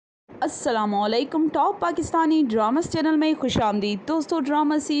अस्सलामुअलैकुम। Top Pakistani dramas channel में खुशामदीद। दोस्तों,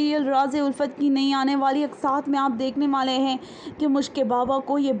 ड्रामा सीरियल राज़-ए-उल्फत की नई आने वाली एक साथ में आप देखने वाले हैं कि मुश्क बाबा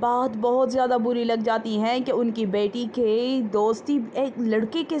को ये बात बहुत ज़्यादा बुरी लग जाती है कि उनकी बेटी के दोस्ती एक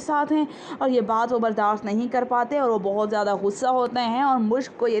लड़के के साथ हैं और ये बात वो बर्दाश्त नहीं कर पाते और वो बहुत ज़्यादा गुस्सा होते हैं और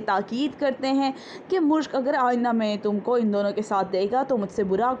मुश्क को ये ताकीद करते हैं कि मुश्क, अगर आइंदा में तुमको इन दोनों के साथ देगा तो मुझसे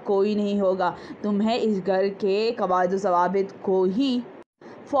बुरा कोई नहीं होगा। तुम्हें इस घर के कवायद व ज़वाबित को ही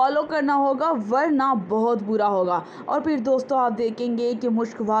फॉलो करना होगा, वरना बहुत बुरा होगा। और फिर दोस्तों, आप देखेंगे कि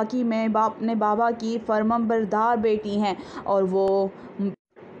मुश्क वाकई में अपने बाबा की फरमाबरदार बेटी हैं और वो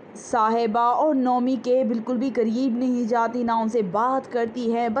साहिबा और नौमी के बिल्कुल भी करीब नहीं जाती, ना उनसे बात करती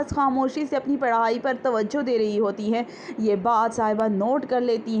है, बस खामोशी से अपनी पढ़ाई पर तवज्जो दे रही होती है। ये बात साहिबा नोट कर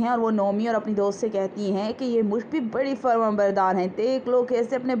लेती हैं और वो नौमी और अपनी दोस्त से कहती हैं कि ये मुझ भी बड़ी फरमाबरदार हैं, देख लो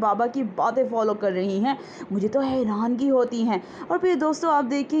कैसे अपने बाबा की बातें फॉलो कर रही हैं, मुझे तो हैरानगी होती हैं। और फिर दोस्तों, आप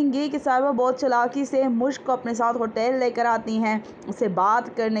देखेंगे कि साहिबा बहुत चालाकी से मुश्क को अपने साथ होटल लेकर आती हैं उससे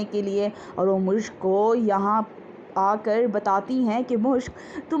बात करने के लिए और वो मुश्क को यहाँ आकर बताती हैं कि मुश्क,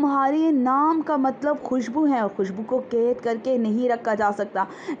 तुम्हारे नाम का मतलब खुशबू है और खुशबू को कैद करके नहीं रखा जा सकता,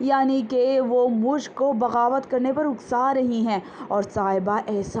 यानी कि वो मुश्क को बगावत करने पर उकसा रही हैं और साहिबा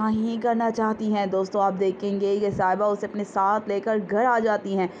ऐसा ही करना चाहती हैं। दोस्तों, आप देखेंगे कि साहिबा उसे अपने साथ लेकर घर आ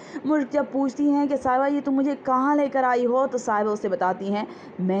जाती हैं। मुश्क जब पूछती हैं कि साहिबा, ये तुम मुझे कहाँ लेकर आई हो, तो साहिबा उसे बताती हैं,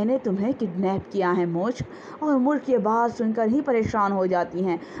 मैंने तुम्हें किडनैप किया है मुश्क। और मुश्क ये बात सुनकर ही परेशान हो जाती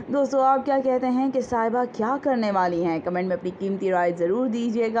हैं। दोस्तों, आप क्या कहते हैं कि साहिबा क्या करने वाली हैं? कमेंट में अपनी कीमती राय ज़रूर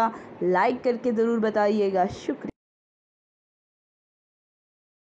दीजिएगा, लाइक करके ज़रूर बताइएगा। शुक्रिया।